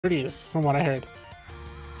30s, from what I heard.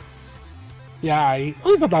 Yeah,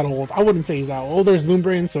 he's not that old. I wouldn't say he's that old. There's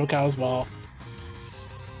Lumbre and SoCal as well.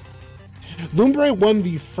 Lumbre won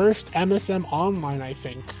the first MSM online, I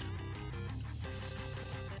think.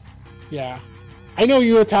 Yeah. I know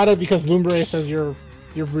you, Atada, because Lumbre says you're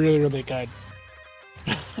really, really good.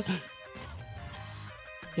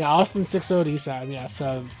 Yeah, Austin 6-0 Sam, yeah,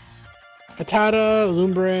 so Atada,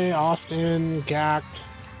 Lumbre, Austin, Gact,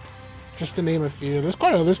 just to name a few. There's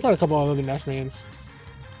quite a couple of other Ness mains.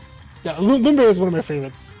 Yeah, Lumbre is one of my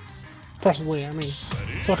favorites. Personally, I mean,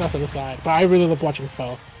 SoCal set aside, but I really love watching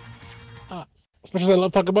Foe. Especially I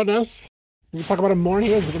love talking about Ness. We can talk about him more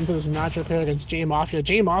here as we get into this matchup here against Jmafia.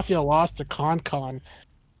 Jmafia lost to Con.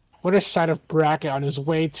 What a side of bracket on his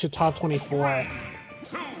way to top 24.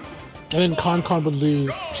 And then Con would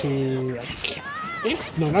lose to...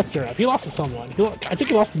 No, not Syrup. He lost to someone. I think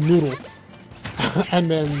he lost to Noodle.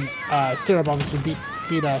 And then Syrup obviously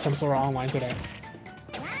beat some sort of online today.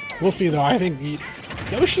 We'll see though. I think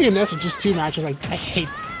Yoshi and Ness are just two matches I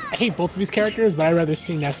hate both of these characters, but I'd rather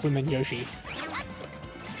see Ness win than Yoshi.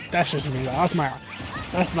 That's just me though.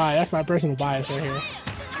 That's my personal bias right here.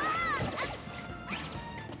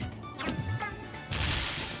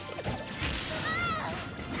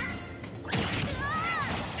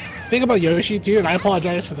 Thing about Yoshi too, and I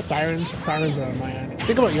apologize for the sirens. The sirens are on my end. The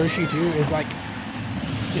thing about Yoshi too is like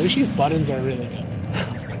Yoshi's buttons are really good.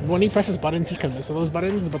 When he presses buttons, he can miss those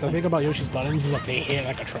buttons. But the thing about Yoshi's buttons is that they hit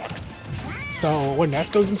like a truck. So when Ness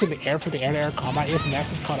goes into the air for the air-to-air combat, if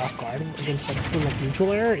Ness is caught off guard against like something like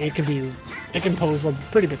neutral air, it can pose a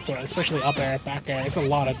pretty big threat, especially up air, back air. It's a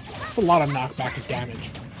lot of knockback and damage.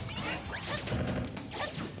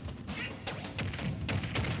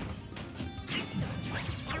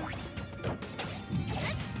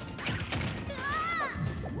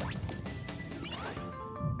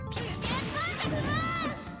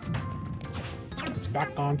 It's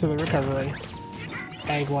back onto the recovery.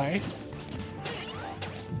 Egglay.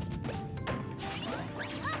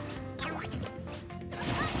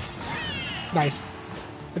 Nice.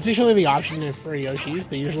 It's usually the option for Yoshis.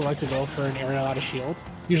 They usually like to go for an aerial out of shield.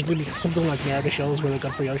 Usually because something like Nair to shield is really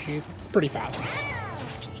good for Yoshi. It's pretty fast.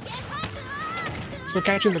 So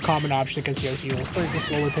catching the common option against Yoshi will start to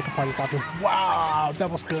slowly pick apart its options. Wow,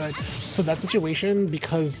 that was good. So that situation,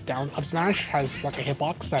 because down up smash has like a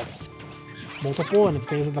hitbox that's multiple and it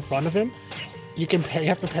stays in the front of him, you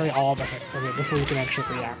have to parry all the hits of it before you can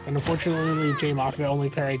actually react. And unfortunately, Jmafia only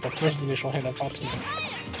parried the first initial hit of up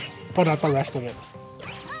smash, but not the rest of it.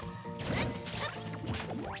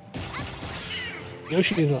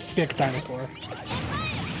 Yoshi is a thick dinosaur.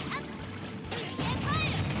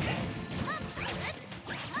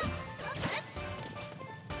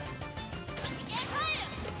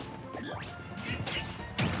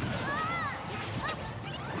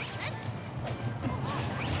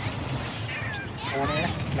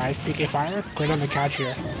 Nice PK fire. Great on the catch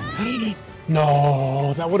here.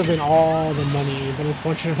 No, that would have been all the money, but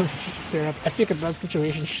unfortunately, Syrup. I think in that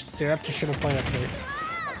situation, Syrup just should have played it safe.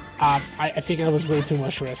 I think that was way too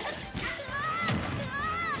much risk.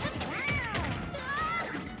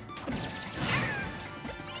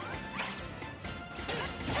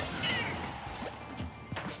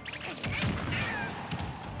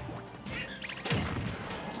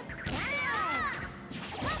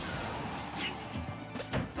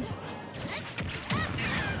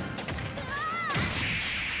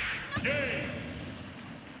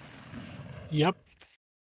 Yep.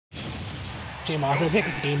 Jmafia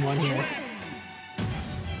takes game one here.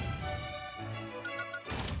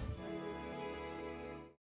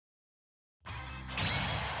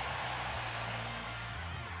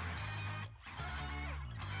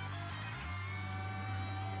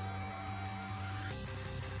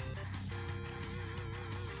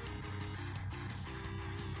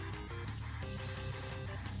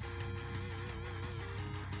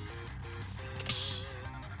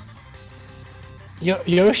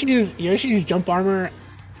 Yoshi's jump armor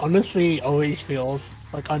honestly always feels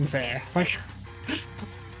like unfair. Like,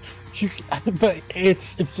 but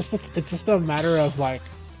it's just a matter of like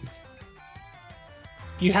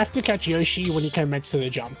you have to catch Yoshi when he commits to the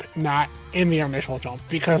jump, not in the initial jump,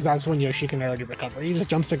 because that's when Yoshi can already recover. He just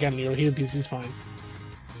jumps again, he's fine.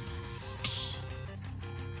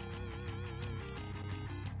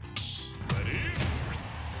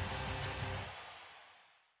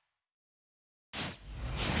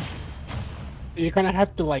 You're gonna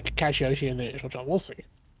have to like catch Yoshi in the initial jump. We'll see.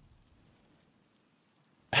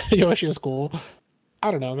 Yoshi is cool. I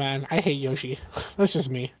don't know, man. I hate Yoshi. That's just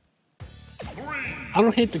me. I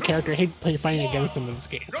don't hate the character. I hate fighting against him in this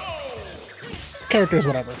game. The character's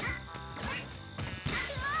whatever.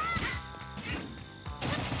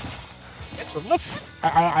 It's rough.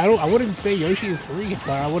 I wouldn't say Yoshi is free, but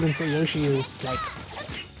I wouldn't say Yoshi is like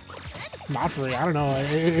not free. I don't know.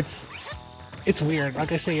 It's weird.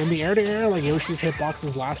 Like I say, in the air-to-air, like Yoshi's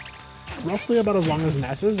hitboxes last roughly about as long as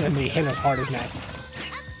Ness's, and they hit as hard as Ness.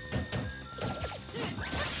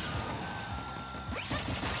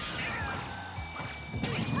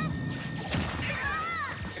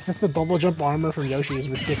 It's just the double jump armor from Yoshi is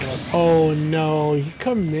ridiculous. Oh no, he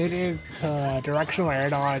committed to directional air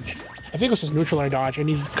dodge. I think it was just neutral air dodge, and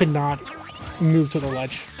he could not move to the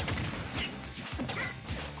ledge.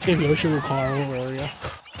 If Yoshi would call over area,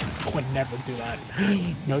 I would never do that.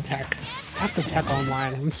 No tech. Tough to tech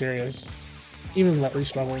online, I'm serious. Even Larry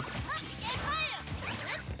struggled.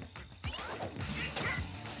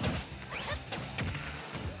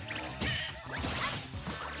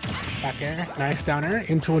 Back air, nice down air,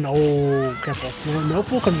 into an careful. No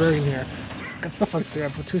full conversion here. Good stuff on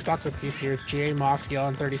Syrup with 2 stocks apiece here. Jmafia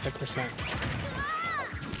on 36%.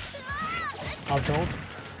 Out jolt.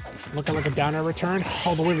 Looking like a down air return.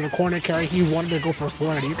 All the way to the corner carry. He wanted to go for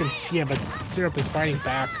 400. You can see it, but Syrup is fighting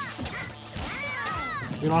back.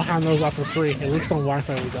 We don't hand those off for free. At least on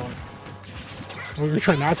Wi-Fi we don't. We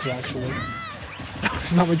try not to, actually.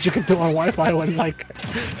 There's not much you can do on Wi-Fi when, like,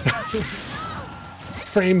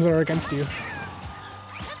 frames are against you.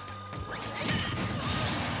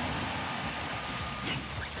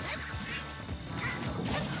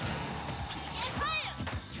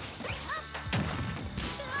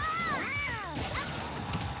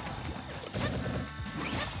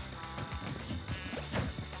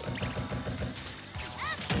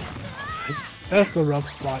 That's the rough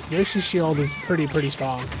spot. Yoshi's shield is pretty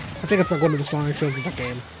strong. I think it's like one of the strongest shields in the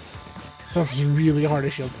game. So it's really hard to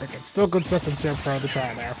shield pick it. Still good stuff in Syrup Pro to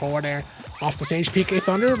try there. Forward air, off the stage, PK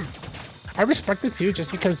Thunder. I respect it too,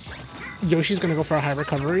 just because Yoshi's gonna go for a high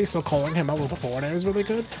recovery, so calling him out with a forward air is really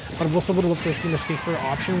good. But I'm also gonna look to see a safer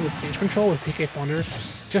option with stage control with PK Thunder,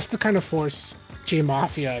 just to kind of force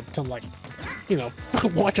Jmafia to, like, you know,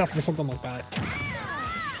 watch out for something like that.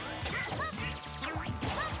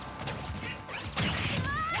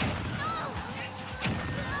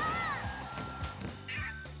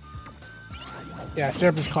 Yeah,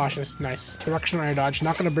 Syrup is cautious. Nice. Directional air dodge.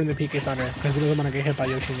 Not going to bring the PK Thunder because he doesn't want to get hit by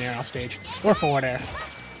Yoshi in the air off stage. Or forward air.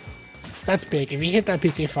 That's big. If he hit that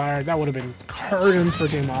PK fire, that would have been curtains for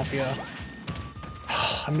Jmafia.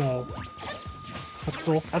 No.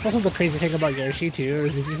 That's also the crazy thing about Yoshi too,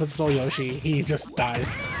 is if you hit stall Yoshi, he just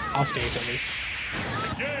dies. Off stage at least.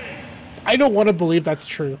 I don't want to believe that's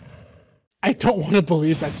true. I don't want to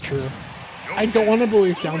believe that's true. I don't want to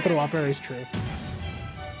believe down throw up air is true.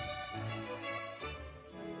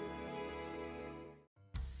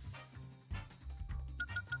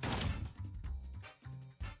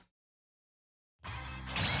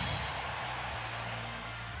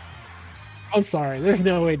 I'm sorry, there's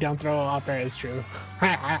no way down throw up air is true.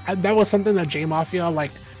 That was something that Jmafia,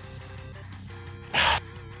 like...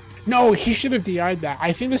 No, he should have DI'd that.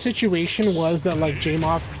 I think the situation was that, like,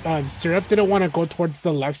 Syrup didn't want to go towards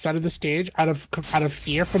the left side of the stage out of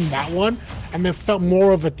fear from that one, and then felt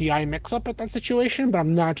more of a DI mix-up at that situation, but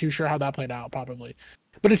I'm not too sure how that played out, probably.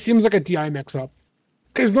 But it seems like a DI mix-up.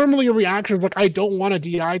 Because normally your reaction is like, I don't want to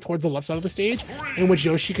DI towards the left side of the stage, in which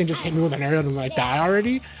Yoshi can just hit me with an arrow and then I die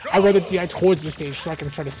already. I'd rather DI towards the stage so I can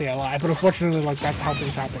try to stay alive, but unfortunately, like, that's how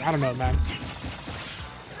things happen. I don't know, man.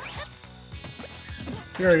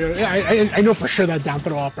 Yeah, I know for sure that down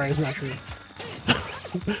throw up air is not true.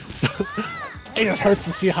 It just hurts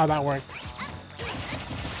to see how that worked.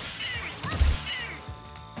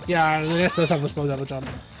 Yeah, Ness does have a slow double jump.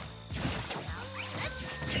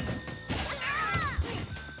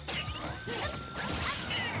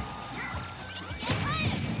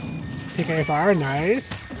 PK fire,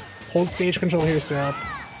 nice. Hold stage control here, Syrup.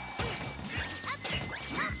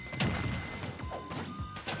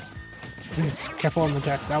 Careful on the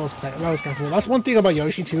tech. That was careful. That's one thing about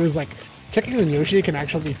Yoshi too, is like teching on Yoshi can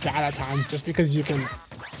actually be bad at times, just because you can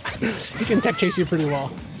he can tech chase you pretty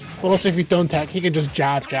well. But also if you don't tech, he can just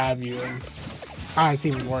jab you, and it's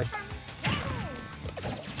even worse.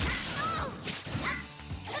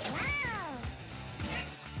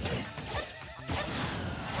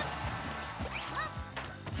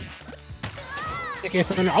 PK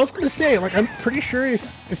Thunder. I was gonna say, like, I'm pretty sure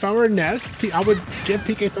if I were Ness, I would give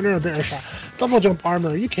PK Thunder a better shot. Double jump armor,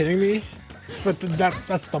 are you kidding me? But that's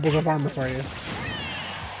double jump armor for you.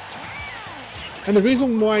 And the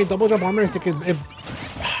reason why double jump armor is because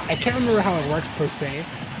I can't remember how it works per se.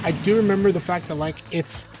 I do remember the fact that, like,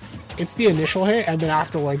 it's the initial hit and then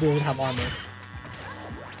afterwards it doesn't have armor.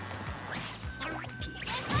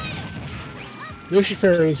 Yoshi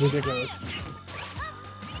Fairy is ridiculous.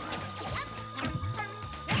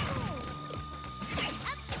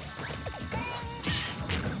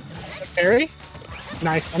 parry.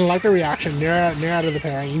 Nice. And I like the reaction. Near out of the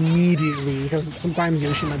parry immediately because sometimes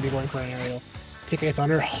Yoshi might be going for an aerial. PK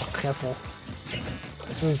Thunder. Oh, careful.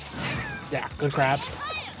 This is, yeah, good grab.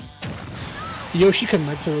 Yoshi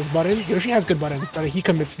commits to those buttons. Yoshi has good buttons, but he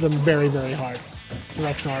commits to them very, very hard.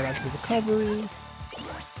 Directional R dash for recovery.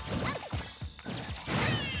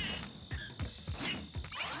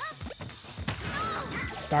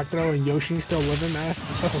 Back throw and Yoshi still living. That's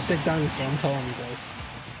a thick dinosaur, I'm telling you guys.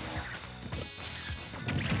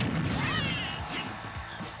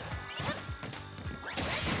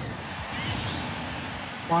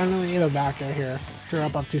 Finally the back air here.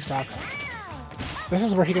 Syrup up 2 stocks. This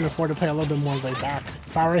is where he can afford to play a little bit more laid back.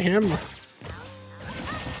 If I were him,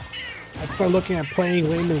 I'd start looking at playing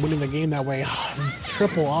lane and winning the game that way.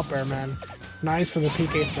 Triple up air, man. Nice for the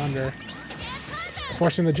PK Thunder.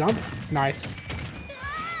 Forcing the jump. Nice.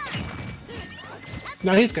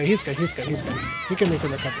 No, he's good. He can make the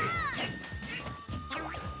recovery.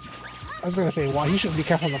 I was gonna say, well, he should be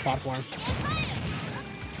careful on the platform.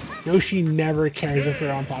 Yoshi never cares if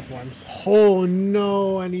they're on platforms. Oh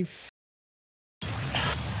no, and he...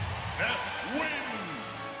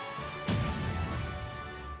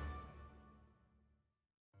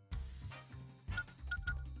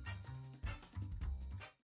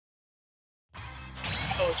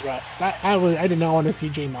 That was rough. I did not want to see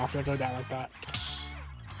Jmafia go down like that.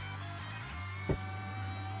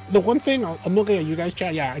 The one thing, I'm looking at you guys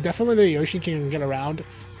chat, yeah, definitely the Yoshi can get around.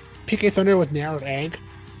 PK Thunder with narrowed egg.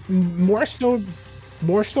 More so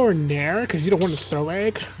Nair, because you don't want to throw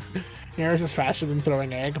egg. Nair is just faster than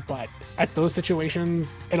throwing egg, but at those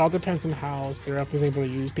situations, it all depends on how Syrup is able to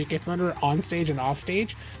use PK Thunder on stage and off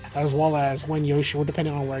stage, as well as when Yoshi, or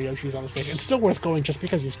depending on where Yoshi's on the stage. It's still worth going just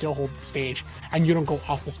because you still hold the stage, and you don't go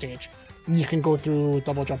off the stage. And you can go through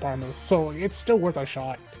double jump armor, so it's still worth a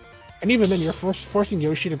shot. And even then, you're forcing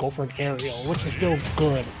Yoshi to go for an aerial, which is still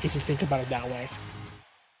good if you think about it that way.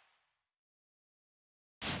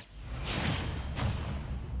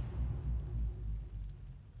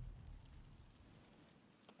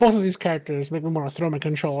 Both of these characters make me want to throw my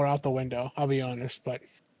controller out the window, I'll be honest, but...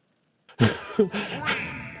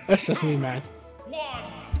 That's just me, man.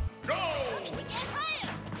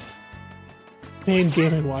 Main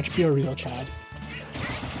game and watch, be a real Chad.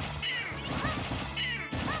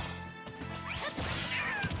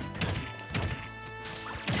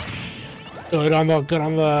 Good on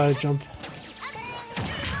the jump.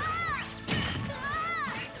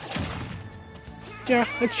 Yeah,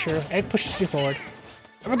 it's true. Egg pushes you forward.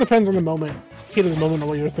 It depends on the moment, heat of the moment, or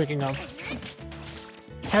what you're thinking of.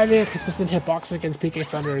 Having a consistent hitbox against PK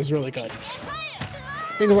Thunder is really good.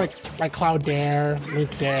 Things like Cloud Dare,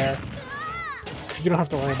 Link Dare, because you don't have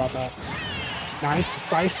to worry about that. Nice,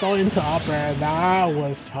 side stall into up air. That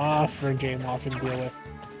was tough for Jmafia to deal with.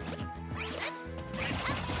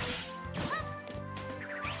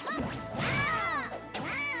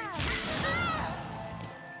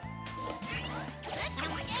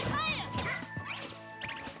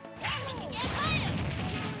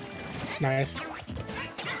 Nice.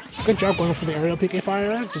 Good job going for the aerial PK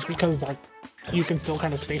fire, just because like you can still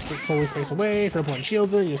kind of slowly space away. If your opponent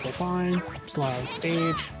shields it, you're still fine. Go on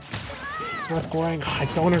stage. It's worth going. I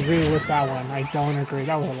don't agree with that one. I don't agree.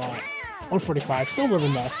 That was a lot. 145. Still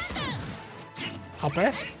living though. Up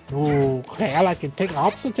air? Ooh, okay, I like it. Take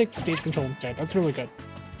stage control instead. That's really good.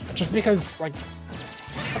 Just because like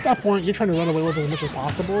at that point, you're trying to run away with as much as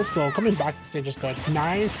possible, so coming back to the stage is good.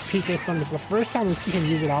 Nice PK Thunder. It's the first time we see him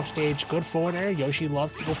use it off stage. Good forward air. Yoshi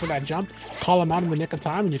loves to go for that jump. Call him out in the nick of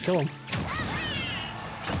time, and you kill him.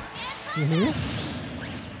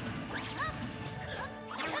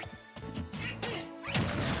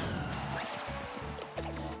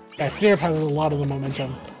 Yeah, Syrup has a lot of the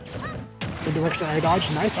momentum. The directional air dodge.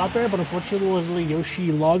 Nice up air, but unfortunately,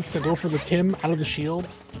 Yoshi loves to go for the Tim out of the shield.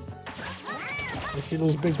 You see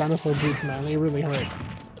those big dinosaur boots, man, they really hurt.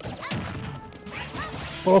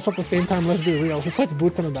 But also at the same time, let's be real, who puts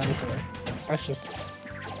boots on a dinosaur? That's just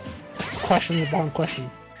questions upon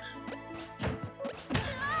questions.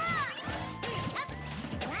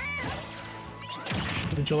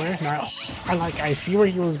 Digital air? Now, I see where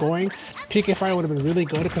he was going. PK Fire would have been really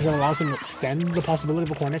good because it allows him to extend the possibility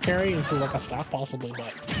of a corner carry into like a stock possibly,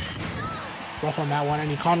 but rough on that one, and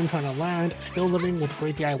he caught him trying to land. Still living with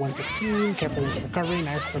great DI 116. Careful with the recovery.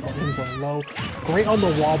 Nice for him going low. Great on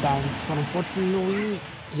the wall bounce, but unfortunately,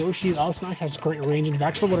 Yoshi's out smash has great range. And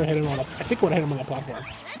actually would have hit him on I think would have hit him on the platform.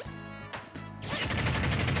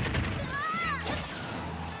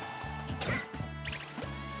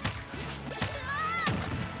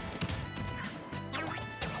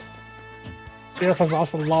 Syrup has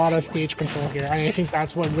lost a lot of stage control here, and I think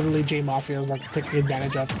that's what literally Jmafia is like taking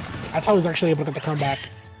advantage of. That's how he's actually able to get the comeback.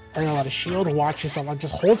 Earn a lot of shield, watch yourself, like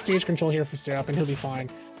just hold stage control here for Syrup and he'll be fine.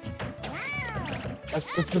 That's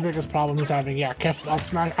the biggest problem he's having. Yeah, careful up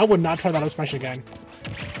smash. I would not try that up smash again.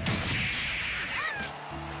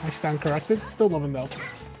 I stand corrected. Still love him though.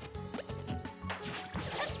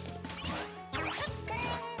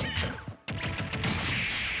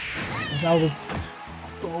 That was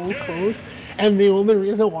so close. And the only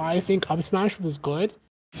reason why I think up smash was good,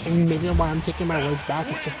 and maybe why I'm taking my words back,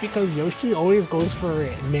 is just because Yoshi always goes for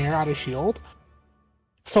Nair out of shield.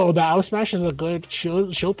 So the up smash is a good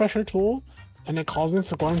shield pressure tool, and it calls him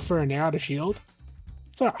for going for a Nair out of shield.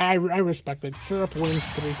 So I respect it. Syrup wins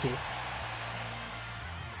 3-2.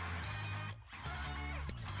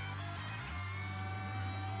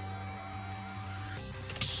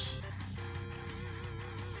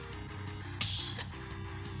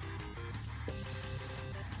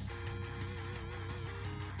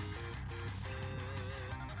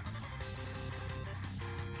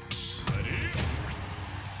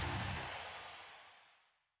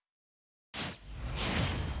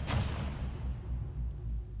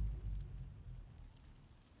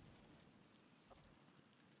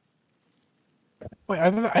 Wait,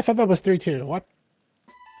 I thought that was 3-2. What?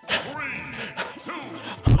 3, 2,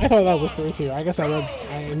 I thought that was 3-2. I guess I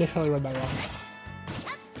initially read that wrong.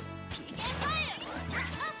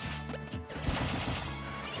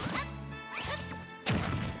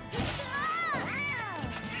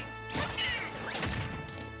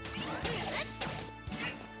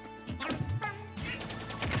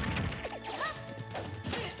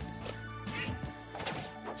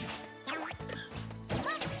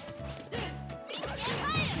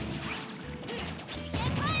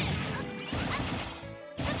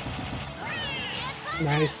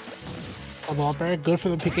 Nice. Double up air. Good for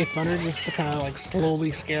the PK Thunder just to kind of like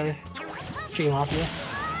slowly scare Jmafia.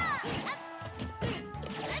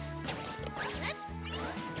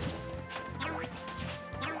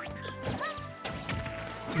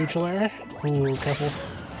 Neutral air. Ooh, careful.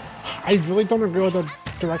 I really don't agree with the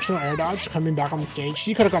directional air dodge coming back on the stage.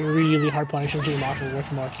 She could have gotten really hard punished from Jmafia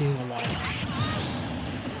with Marking alone.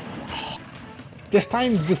 This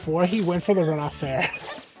time before he went for the runoff there.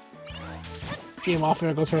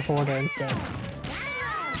 Jmafia goes for a forward air instead.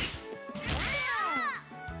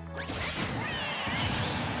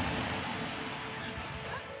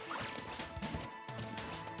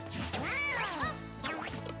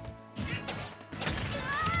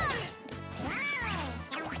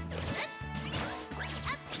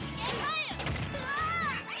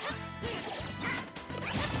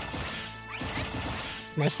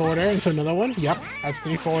 Nice forward air into another one. Yep, that's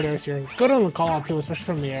 3 forward airs here. Good on the call out too, especially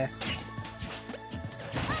from the air.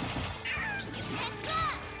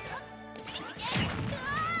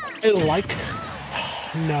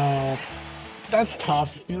 No, that's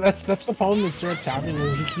tough. That's the problem that Syrup's having,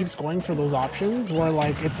 is he keeps going for those options where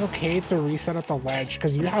like it's okay to reset at the ledge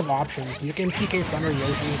because you have options. You can PK Thunder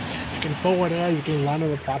Yoshi, you can forward air, you can land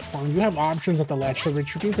on the platform. You have options at the ledge, so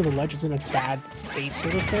retreating to the ledge is in a bad state,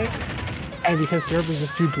 so to say. And because Syrup is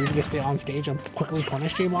just too greedy to stay on stage and quickly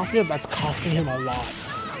punish Jmafia, that's costing him a lot.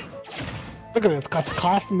 Look at this, it's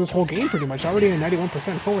costing this whole game pretty much. Already a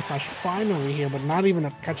 91% forward smash finally here, but not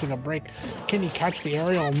even catching a break. Can he catch the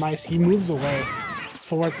aerial? Nice, he moves away.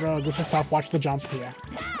 Forward throw, this is tough, watch the jump here.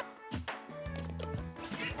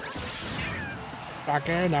 Back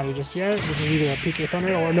air, not just yet. This is either a PK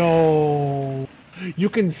Thunder or no. You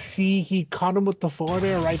can see he caught him with the forward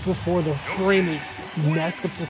air right before the frame. Ness gets